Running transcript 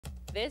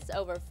This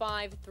over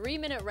 5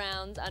 3-minute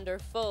rounds under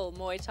full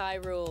Muay Thai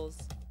rules.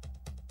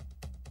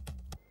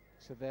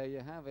 So there you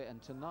have it,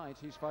 and tonight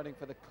he's fighting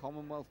for the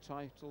Commonwealth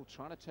title,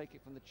 trying to take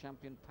it from the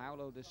champion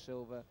Paulo Da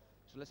Silva.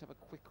 So let's have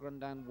a quick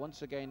rundown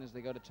once again as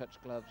they go to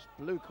touch gloves.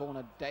 Blue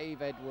corner,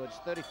 Dave Edwards,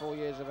 34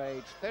 years of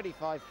age,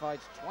 35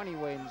 fights, 20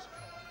 wins,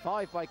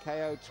 5 by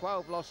KO,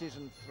 12 losses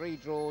and 3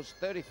 draws,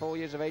 34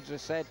 years of age, as I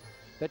said.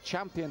 The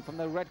champion from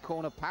the red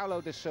corner,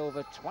 Paulo Da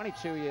Silva,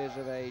 22 years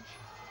of age,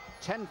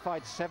 10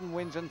 fights, 7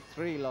 wins and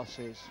 3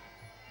 losses.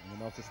 And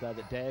you notice there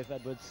that Dave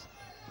Edwards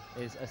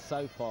is a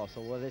southpaw,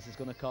 so whether this is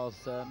going to cause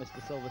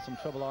Mr. Silva some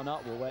trouble or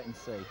not, we'll wait and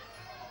see.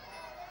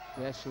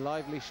 Yes,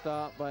 lively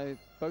start by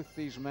both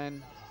these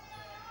men,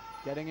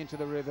 getting into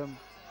the rhythm.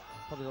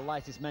 Probably the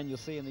lightest men you'll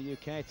see in the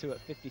UK too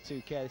at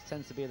 52k. This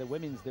tends to be the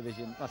women's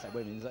division. I say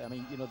women's, I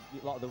mean, you know,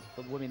 a lot of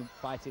the women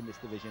fight in this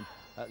division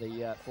at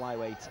the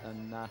flyweight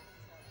and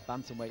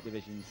bantamweight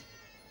divisions.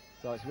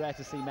 So it's rare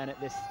to see men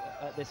at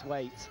this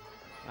weight.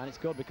 And it's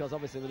good because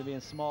obviously with it being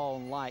small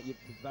and light, you're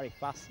very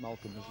fast,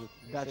 Malcolm.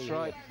 That's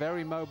right,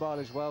 very mobile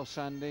as well,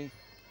 Sandy.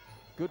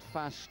 Good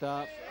fast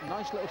start.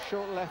 Nice little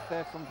short left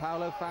there from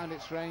Paulo, found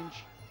its range.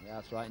 Yeah,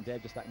 that's right, and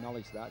Dave just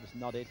acknowledged that, just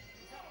nodded.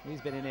 He's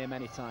been in here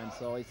many times,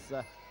 so it's,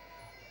 you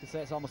could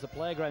say it's almost a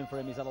playground for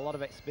him. He's had a lot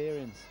of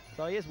experience.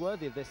 So he is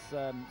worthy of this,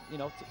 you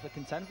know, to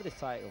contend for this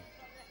title.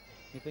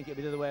 You think it'd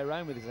be the other way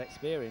around with his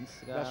experience.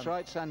 That's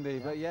right, Sandy. Yeah.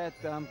 But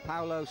yeah,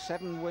 Paulo,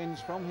 7 wins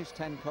from his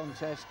 10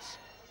 contests.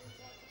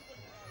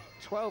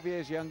 12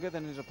 years younger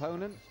than his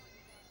opponent.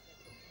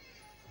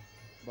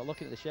 But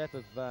looking at the shape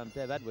of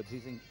Dave Edwards,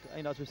 he's in,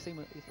 you know, as we've seen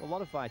with a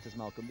lot of fighters,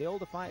 Malcolm, the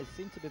older fighters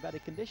seem to be better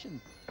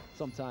conditioned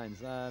sometimes.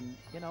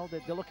 You know,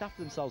 they look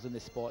after themselves in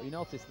this sport. You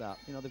notice that.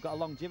 You know, they've got a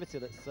longevity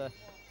that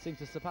seems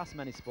to surpass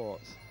many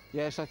sports.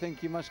 Yes, I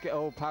think you must get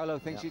old. Paulo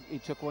thinks he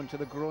took one to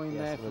the groin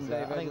there from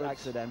Dave Edwards. I think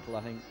accidental,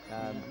 I think.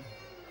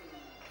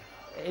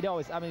 It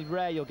always, I mean,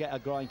 rare you'll get a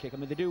groin kick. I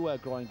mean, they do wear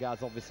groin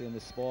guards, obviously, in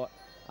this sport.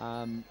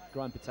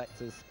 Groin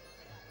protectors.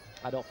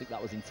 I don't think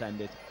that was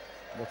intended.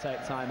 We'll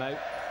take time out.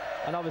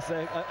 And obviously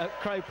a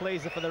crowd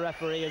pleaser for the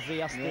referee as he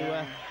has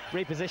to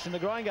reposition the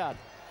groin guard.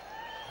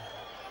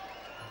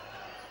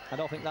 I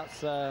don't think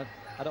that's, I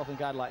don't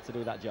think I'd like to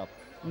do that job.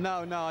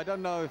 No, I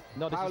don't know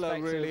if Paulo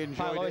really enjoyed it.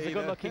 Paulo is a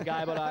good-looking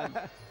guy, but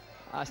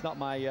that's not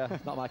my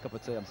cup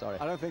of tea, I'm sorry.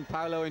 I don't think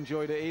Paulo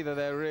enjoyed it either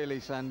there, really,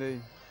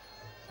 Sandy.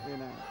 You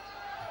know.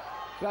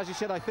 But as you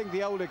said, I think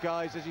the older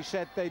guys, as you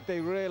said,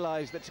 they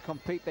realise that to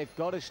compete, they've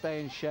got to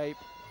stay in shape.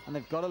 And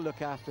they've got to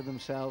look after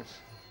themselves.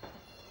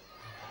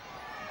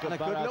 And a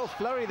good little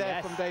flurry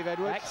there from Dave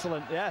Edwards.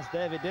 Excellent, yes,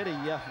 David did. He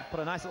put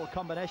a nice little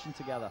combination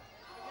together.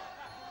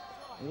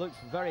 He looks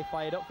very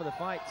fired up for the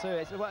fight too.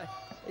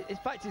 In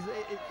fact,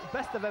 it's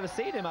best I've ever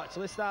seen him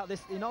actually start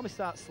this. He normally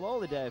starts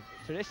slowly, Dave,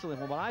 traditionally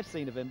from what I've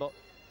seen of him. But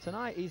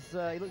tonight he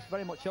looks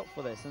very much up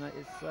for this, and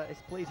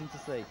it's pleasing to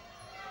see.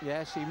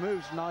 Yes, he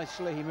moves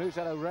nicely. He moves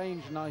out of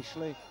range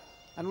nicely.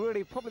 And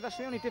really, probably that's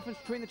the only difference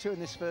between the two in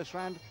this first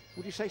round.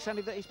 Would you say,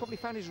 Sandy, that he's probably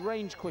found his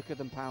range quicker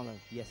than Paulo?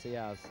 Yes, he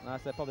has. And I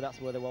said probably that's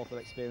where the wealth of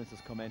experience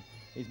has come in.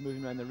 He's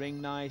moving around the ring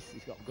nice.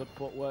 He's got good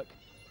footwork,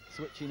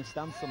 switching a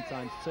stance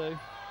sometimes too.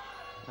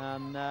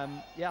 And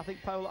yeah, I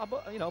think Paulo,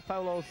 you know,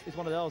 Paulo is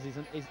one of those.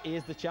 He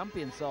is the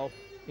champion, so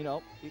you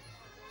know,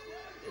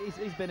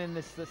 he's been in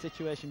this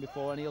situation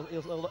before, and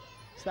he'll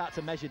start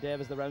to measure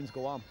Dave as the rounds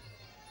go on.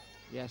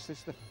 Yes, this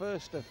is the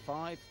first of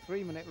 5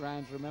 3-minute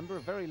rounds. Remember, a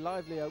very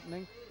lively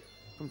opening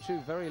from 2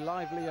 very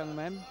lively young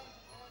men.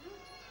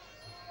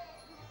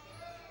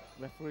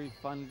 Referee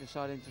finally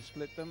deciding to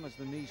split them as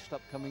the knees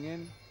stop coming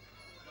in.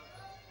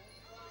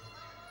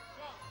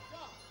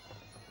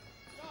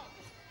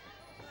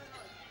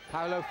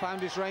 Paulo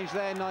found his range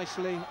there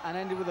nicely and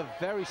ended with a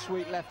very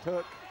sweet left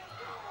hook.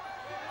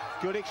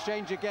 Good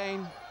exchange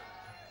again.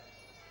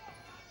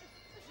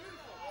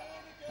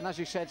 And as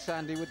you said,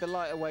 Sandy, with the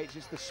lighter weights,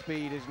 it's the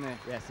speed, isn't it?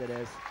 Yes, it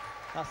is.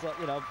 That's what,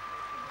 you know,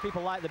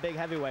 people like the big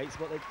heavyweights,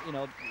 but they, you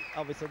know,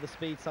 obviously the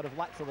speed sort of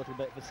lacks a little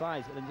bit for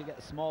size. But then you get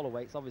the smaller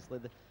weights, obviously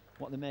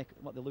what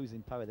they lose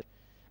in power.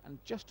 And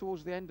just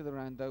towards the end of the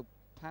round, though,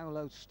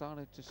 Paulo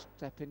started to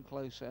step in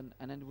closer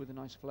and ended with a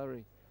nice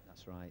flurry.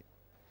 That's right.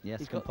 Yes,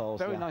 he's got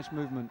very nice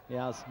movement. He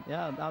has.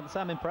 Yeah,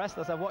 I'm impressed.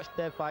 As I've watched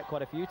Dave fight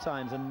quite a few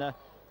times, and I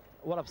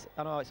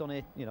know it's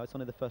only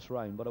the first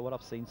round, but what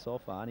I've seen so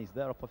far, and he's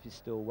there up off his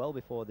stool well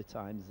before the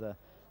time's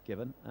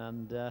given,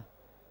 and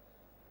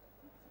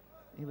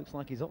he looks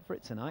like he's up for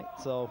it tonight.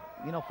 So,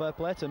 you know, fair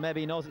play to him.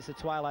 Maybe he knows it's the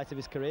twilight of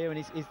his career, and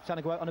he's trying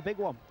to go out on a big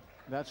one.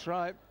 That's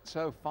right.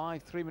 So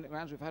 5 3-minute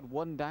rounds. We've had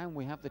 1 down.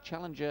 We have the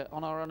challenger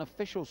on our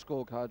unofficial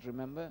scorecards,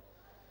 remember.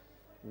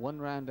 1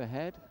 round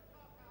ahead,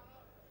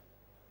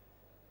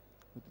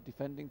 with the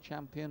defending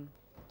champion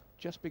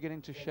just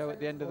beginning to show at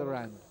the end of the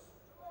round.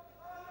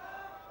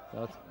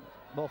 So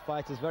both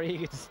fighters very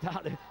eager to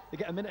start. They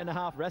get a 1.5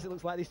 minute rest. It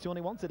looks like these two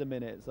only wanted a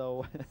minute,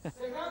 so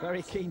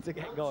very keen to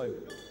get going.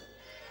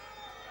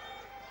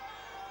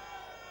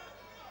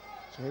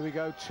 So here we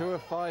go, 2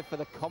 of 5 for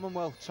the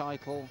Commonwealth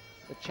title.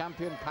 The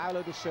champion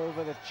Paulo Da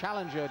Silva, the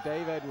challenger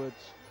Dave Edwards.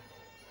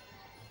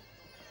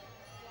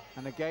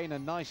 And again, a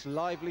nice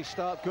lively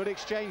start, good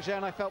exchange there,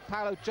 and I felt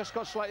Paulo just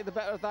got slightly the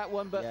better of that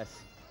one, but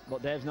yes,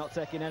 but Dave's not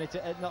taking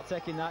not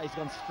taking that. He's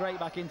gone straight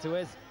back into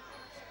his.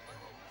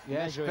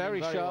 Yes, very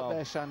sharp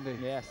there, Sandy.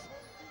 Yes,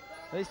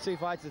 these two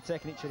fighters are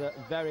taking each other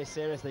very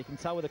seriously. You can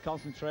tell with the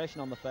concentration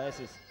on the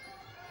faces.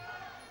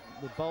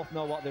 They both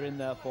know what they're in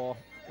there for,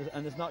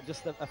 and there's not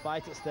just a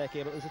fight at stake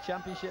here, but there's a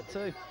championship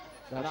too.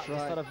 So That's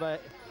right. Sort of that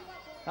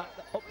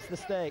ups the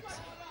stakes.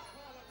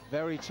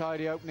 Very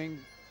tidy opening.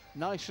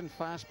 Nice and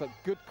fast, but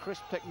good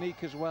crisp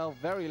technique as well,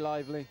 very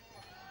lively.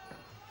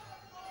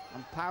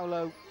 And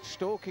Paulo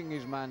stalking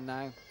his man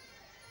now.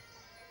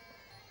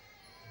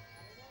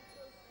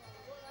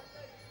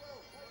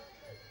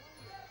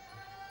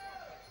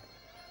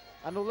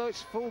 And although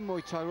it's full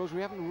Muay Thai rules, we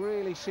haven't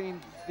really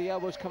seen the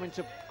elbows come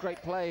into great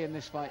play in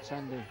this fight,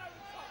 Sandy.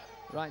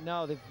 Right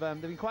now, they've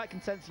been quite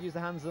content to use the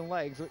hands and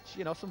legs, which,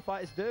 you know, some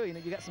fighters do. You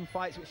know, you get some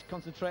fights which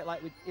concentrate,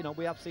 like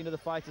we have seen other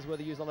fighters where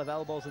they use a lot of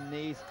elbows and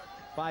knees.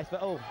 But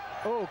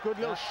Good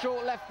little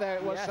short left there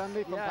it was, yes,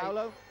 Sandy, from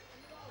Paulo.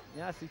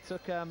 Yes, he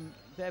took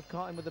Dave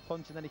caught him with the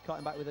punch, and then he caught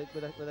him back with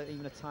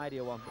even a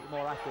tidier one, but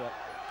more accurate.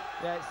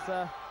 Yeah,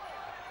 it's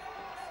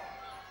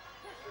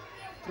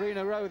 3 in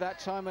a row that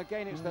time.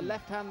 Again, it's the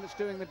left hand that's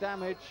doing the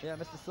damage. Yeah,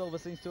 Mr. Silva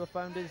seems to have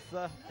found his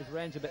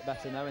range a bit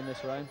better now in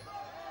this round.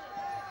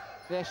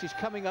 Yes, he's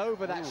coming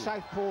over that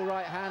southpaw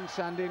right hand,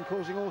 Sandy, and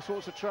causing all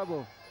sorts of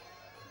trouble.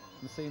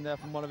 I'm seeing there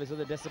from one of his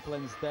other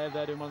disciplines, Dave,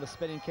 they're doing one of the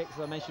spinning kicks,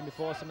 as I mentioned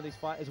before, some of these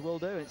fighters will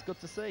do. It's good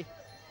to see,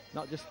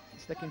 not just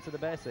sticking to the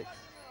basics.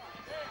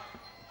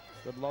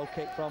 Good low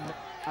kick from...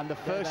 And the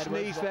first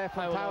knees there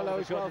from Paulo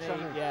as well,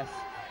 Sandy. Yes,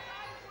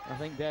 I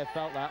think Dave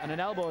felt that. And an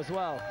elbow as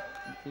well.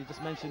 You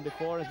just mentioned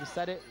before, as we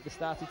said it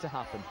started to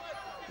happen.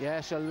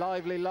 Yes, a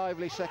lively,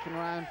 lively second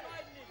round.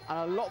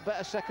 And a lot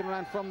better second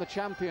round from the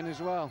champion as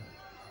well.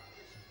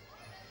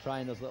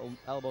 Trying those little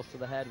elbows to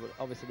the head, but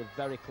obviously they're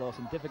very close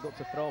and difficult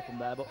to throw from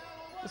there, but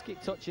just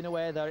keep touching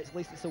away there. At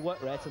least it's a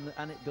work rate,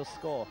 and it does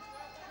score.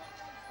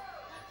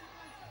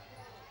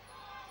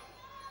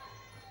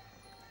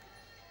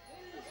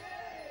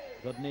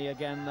 Good knee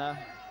again there.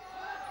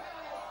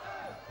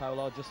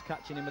 Paulo just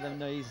catching him with the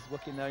knees,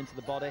 working there into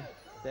the body.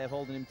 Dave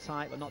holding him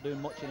tight, but not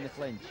doing much in the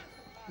clinch.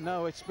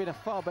 No, it's been a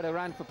far better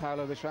round for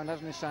Paulo this round,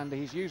 hasn't it, Sandy?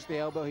 He's used the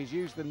elbow, he's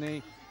used the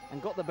knee,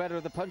 and got the better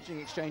of the punching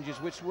exchanges,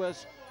 which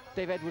was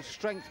Dave Edwards'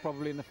 strength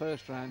probably in the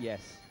first round. Yes,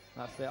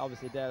 that's it.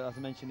 Obviously, Dave, as I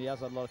mentioned, he has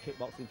had a lot of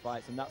kickboxing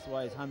fights, and that's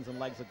why his hands and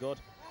legs are good.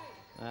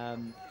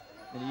 And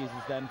he uses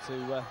them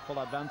to full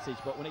advantage.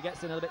 But when it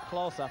gets in a little bit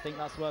closer, I think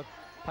that's where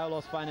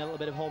Paulo's finding a little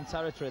bit of home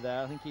territory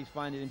there. I think he's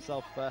finding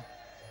himself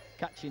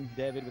catching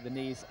David with the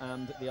knees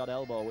and the odd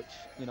elbow, which,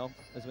 you know,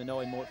 as we know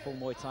in full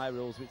Muay Thai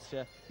rules,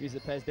 which usually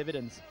pays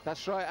dividends.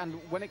 That's right, and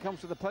when it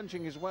comes to the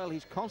punching as well,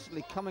 he's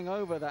constantly coming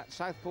over that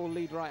southpaw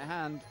lead right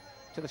hand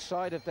to the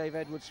side of Dave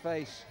Edwards'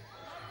 face.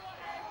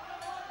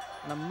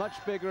 And a much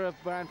bigger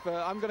round for...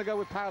 I'm going to go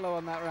with Paulo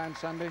on that round,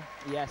 Sandy.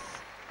 Yes.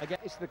 Again,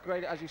 it's the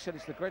greater, as you said,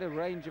 it's the greater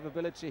range of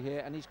ability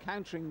here, and he's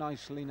countering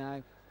nicely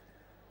now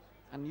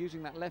and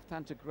using that left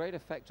hand to great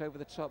effect over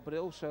the top, but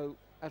also,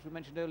 as we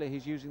mentioned earlier,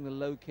 he's using the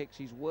low kicks,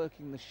 he's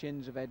working the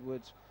shins of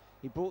Edwards.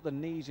 He brought the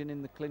knees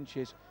in the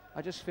clinches.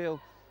 I just feel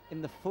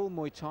in the full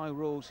Muay Thai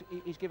rules,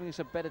 he's giving us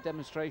a better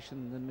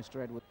demonstration than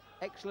Mr. Edwards.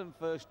 Excellent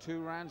first 2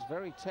 rounds,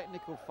 very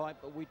technical fight,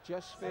 but we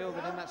just feel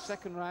that in that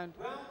second round,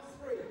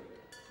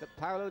 that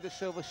Paulo Da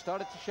Silva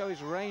started to show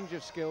his range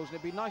of skills, and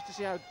it'd be nice to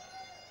see how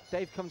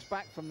Dave comes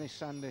back from this,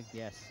 Sandy.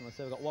 Yes, and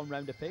so we've got 1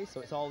 round apiece, so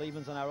it's all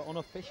evens on our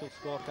unofficial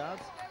scorecards.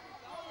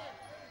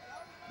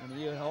 And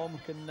you at home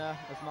can, as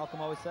Malcolm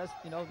always says,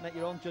 you know, make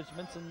your own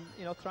judgments and,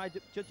 you know, try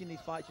judging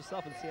these fights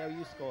yourself and see how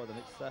you score them.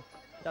 It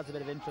adds a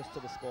bit of interest to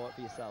the sport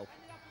for yourself.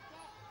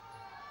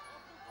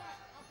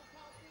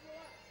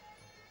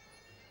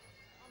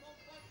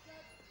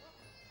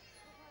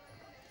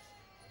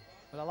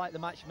 But I like the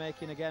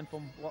matchmaking again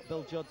from what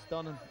Bill Judd's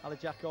done and Ali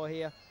Jacko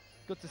here.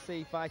 Good to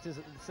see fighters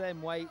at the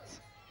same weight.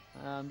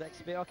 And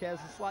okay, there's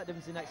a slight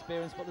difference in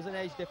experience, but there's an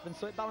age difference,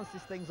 so it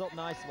balances things up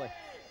nicely.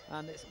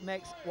 And it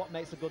makes what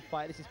makes a good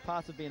fight. This is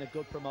part of being a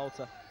good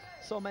promoter.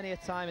 So many a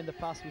time in the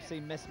past we've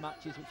seen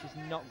mismatches, which is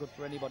not good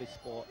for anybody's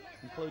sport,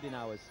 including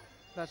ours.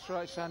 That's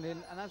right, Sandy.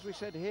 And as we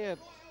said here,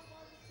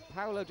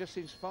 Paulo just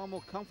seems far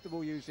more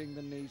comfortable using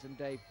the knees than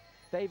Dave.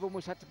 Dave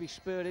almost had to be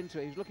spurred into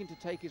it. He was looking to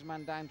take his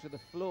man down to the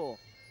floor,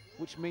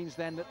 which means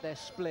then that they're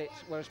split,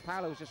 whereas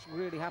Paulo was just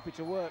really happy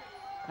to work.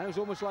 And it was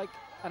almost like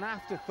an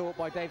afterthought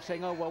by Dave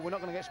saying, oh, well, we're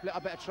not going to get split, I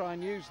better try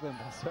and use them.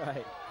 That's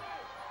right.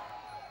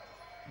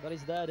 But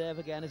he's there, Dave,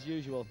 again, as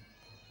usual.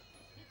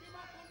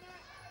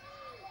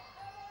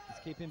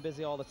 He's keeping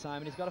busy all the time,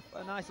 and he's got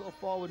a nice little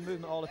forward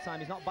movement all the time.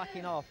 He's not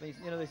backing off. He's,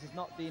 you know, this is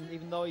not being,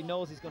 even though he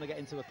knows he's going to get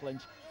into a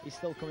clinch, he's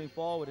still coming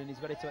forward and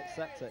he's ready to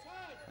accept it.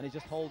 And he's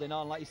just holding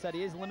on. Like you said,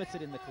 he is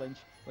limited in the clinch,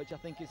 which I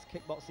think his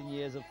kickboxing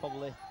years have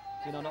probably,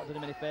 you know, not done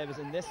him any favours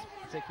in this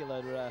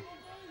particular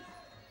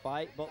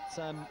fight. But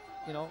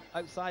you know,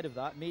 outside of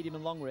that, medium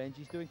and long range,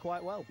 he's doing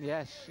quite well.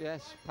 Yes,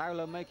 yes.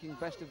 Paulo making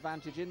best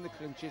advantage in the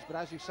clinches, but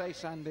as you say,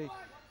 Sandy,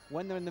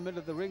 when they're in the middle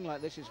of the ring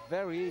like this, it's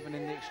very even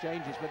in the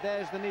exchanges. But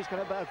there's the knees, got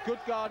a good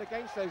guard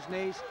against those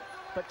knees,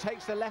 but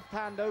takes the left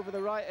hand over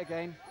the right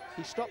again.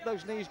 He stopped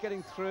those knees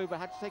getting through, but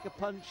had to take a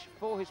punch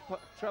for his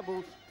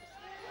troubles.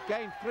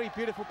 Gained 3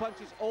 beautiful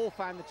punches, all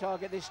found the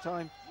target this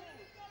time.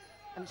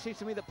 And it seems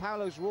to me that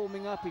Paulo's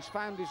warming up, he's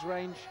found his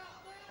range,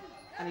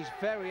 and he's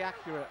very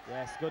accurate.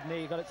 Yes, good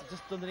knee, got it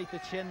just underneath the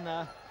chin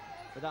there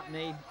with that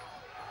knee.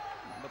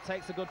 But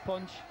takes a good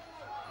punch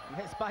and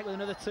hits back with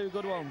another 2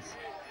 good ones.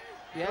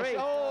 Yes,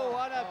 oh,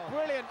 and a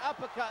brilliant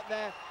uppercut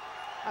there.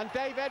 And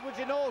Dave Edwards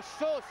in all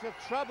sorts of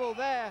trouble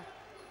there.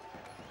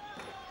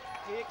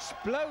 He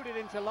exploded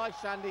into life,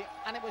 Sandy,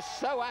 and it was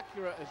so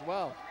accurate as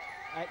well.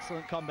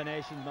 Excellent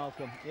combination,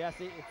 Malcolm. Yes,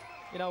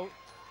 you know,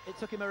 it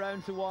took him a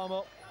round to warm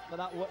up, but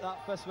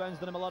that first round's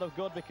done him a lot of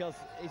good because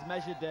he's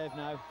measured Dave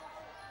now.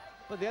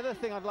 But the other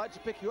thing I'd like to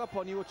pick you up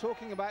on, you were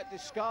talking about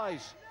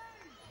disguise.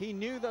 He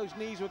knew those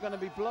knees were going to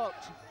be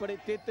blocked, but it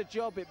did the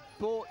job. It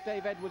brought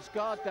Dave Edwards'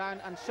 guard down,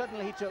 and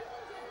suddenly he took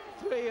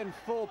 3 and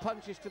 4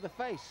 punches to the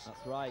face.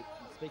 That's right.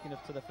 Speaking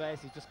of to the face,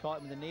 he's just caught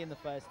him with the knee in the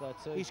face there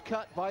too. He's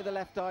cut by the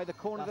left eye. The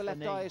corner of the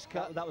left eye is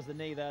cut. That was the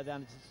knee there.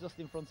 Then it's just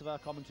in front of our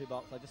commentary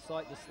box. I just saw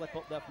it just slip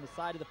up there from the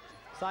side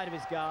of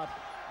his guard.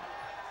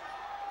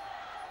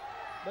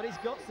 But he's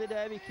gutsy,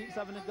 Dave. He keeps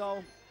having a go.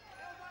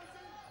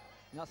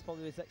 And that's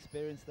probably his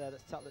experience there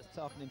that's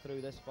talking him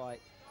through this fight.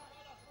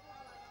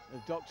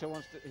 The doctor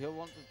wants to. He'll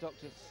want the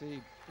doctor to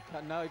see.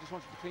 No, he just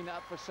wants to clean it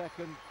up for a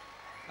second.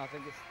 I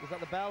think is that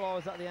the bell or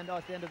is that the end? Oh,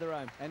 it's the end of the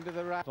round. End of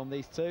the round. From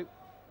these two,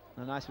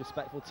 a nice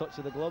respectful touch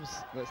of the gloves.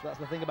 That's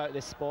the thing about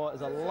this sport.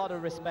 There's a lot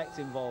of respect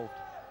involved.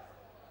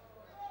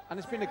 And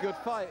it's been a good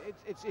fight.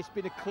 It's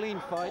been a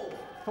clean fight.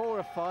 4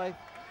 of 5.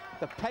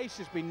 The pace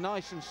has been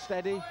nice and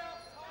steady.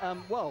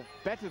 Well,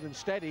 better than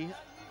steady.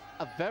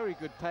 A very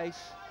good pace.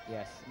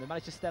 Yes, and they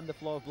managed to stem the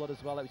flow of blood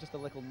as well. It was just a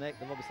little nick.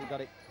 They've obviously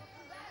got it.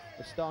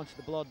 They've staunched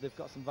the blood. They've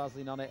got some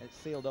Vaseline on it. It's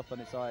sealed up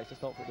and it's all right. It's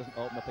just hopefully it doesn't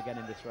open up again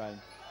in this round.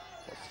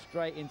 But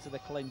straight into the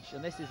clinch.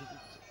 And this is,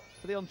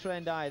 for the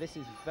untrained eye, this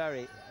is a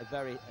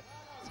very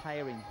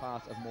tiring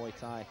part of Muay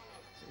Thai.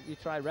 So if you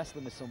try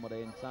wrestling with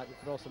somebody and try to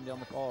throw somebody on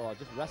the floor or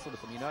just wrestle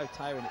with them, you know how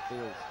tiring it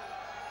feels.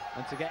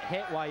 And to get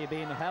hit while you're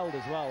being held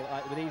as well,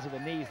 like with these are the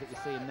knees that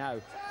you're seeing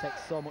now,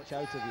 takes so much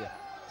out of you.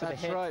 To be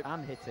hit right.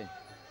 And hitting.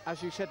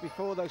 As you said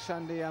before though,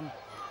 Sandy,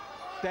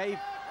 Dave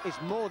is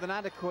more than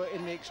adequate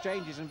in the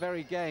exchanges and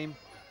very game,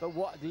 but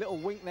what little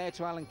wink there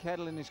to Alan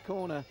Kettle in his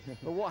corner.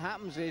 But what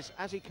happens is,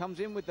 as he comes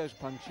in with those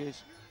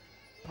punches,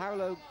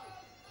 Paulo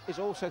is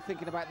also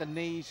thinking about the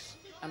knees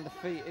and the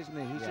feet, isn't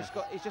he?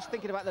 He's just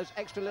thinking about those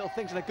extra little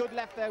things. And a good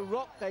left there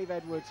rocked Dave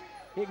Edwards.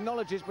 He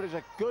acknowledges, but it's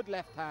a good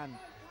left hand.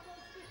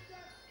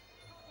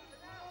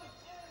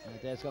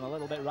 And Dave's gone a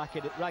little bit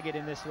ragged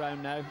in this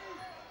round now.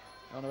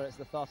 I don't know whether it's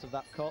the thought of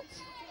that cut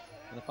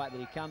and the fact that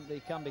he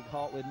can be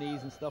caught with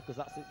knees and stuff, because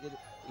that's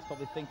he's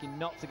probably thinking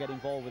not to get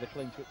involved with a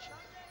clinch, which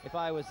if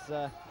I was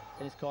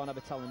in his corner I'd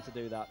be telling him to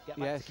do that. Get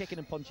back to kicking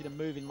and punching and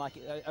moving like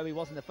how he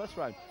was in the first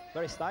round.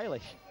 Very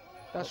stylish.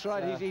 That's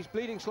right, he's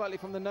bleeding slightly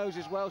from the nose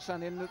as well,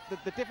 Sandy, and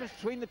the difference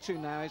between the two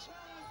now is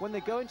when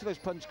they go into those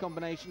punch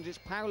combinations, it's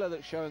Paulo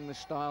that's showing the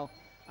style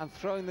and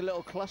throwing the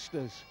little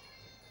clusters.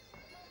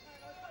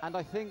 And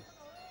I think,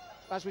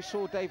 as we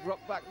saw Dave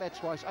rock back there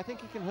twice, I think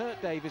he can hurt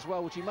Dave as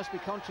well, which he must be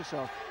conscious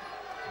of.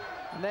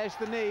 And there's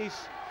the knees.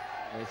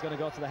 Yeah, he's going to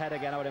go to the head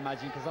again, I would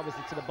imagine, because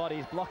obviously to the body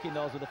he's blocking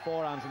those with the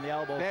forearms and the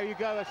elbows. There you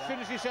go. As soon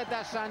as you said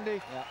that,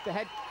 Sandy, the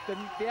head,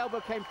 the elbow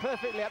came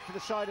perfectly up to the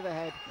side of the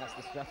head. That's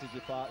the strategy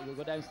part. You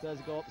go downstairs,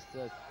 you go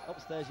upstairs.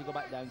 Upstairs, you go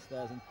back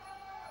downstairs. And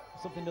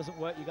if something doesn't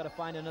work, you've got to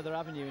find another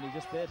avenue, and he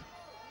just did.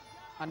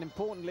 And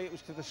importantly, it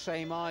was to the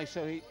same eye.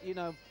 So, you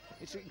know,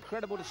 it's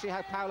incredible to see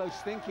how Paulo's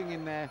thinking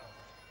in there.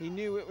 He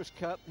knew it was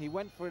cut. He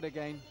went for it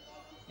again.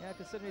 Yeah,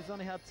 considering he's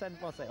only had 10,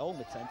 well, I say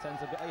only 10.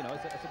 10's a good, you know,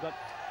 it's a good.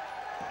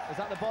 Is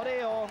that the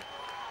body or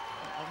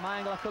at my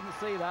angle? I couldn't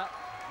see that.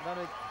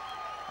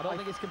 I don't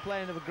think he's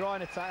complaining of a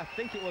groin attack. I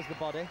think it was the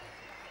body.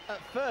 At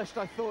first,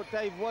 I thought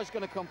Dave was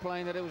going to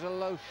complain that it was a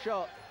low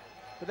shot,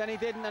 but then he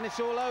didn't, and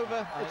it's all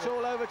over. It's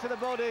all over to the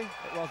body.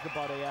 It was the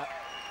body, yeah.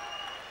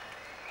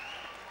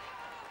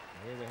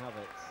 Here we have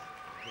it.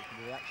 Look at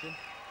the reaction.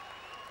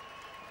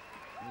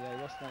 Yeah,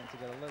 he was starting to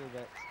get a little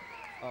bit.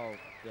 Oh,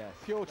 yes.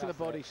 Pure to the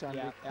body, Sandy.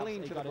 Yeah,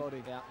 clean to the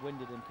body. Yeah,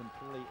 winded him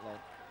completely.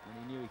 And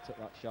he knew he took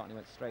that shot and he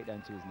went straight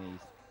down to his knees.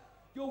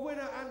 Your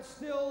winner and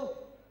still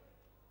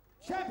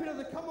champion of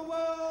the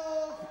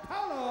Commonwealth,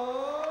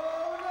 Paulo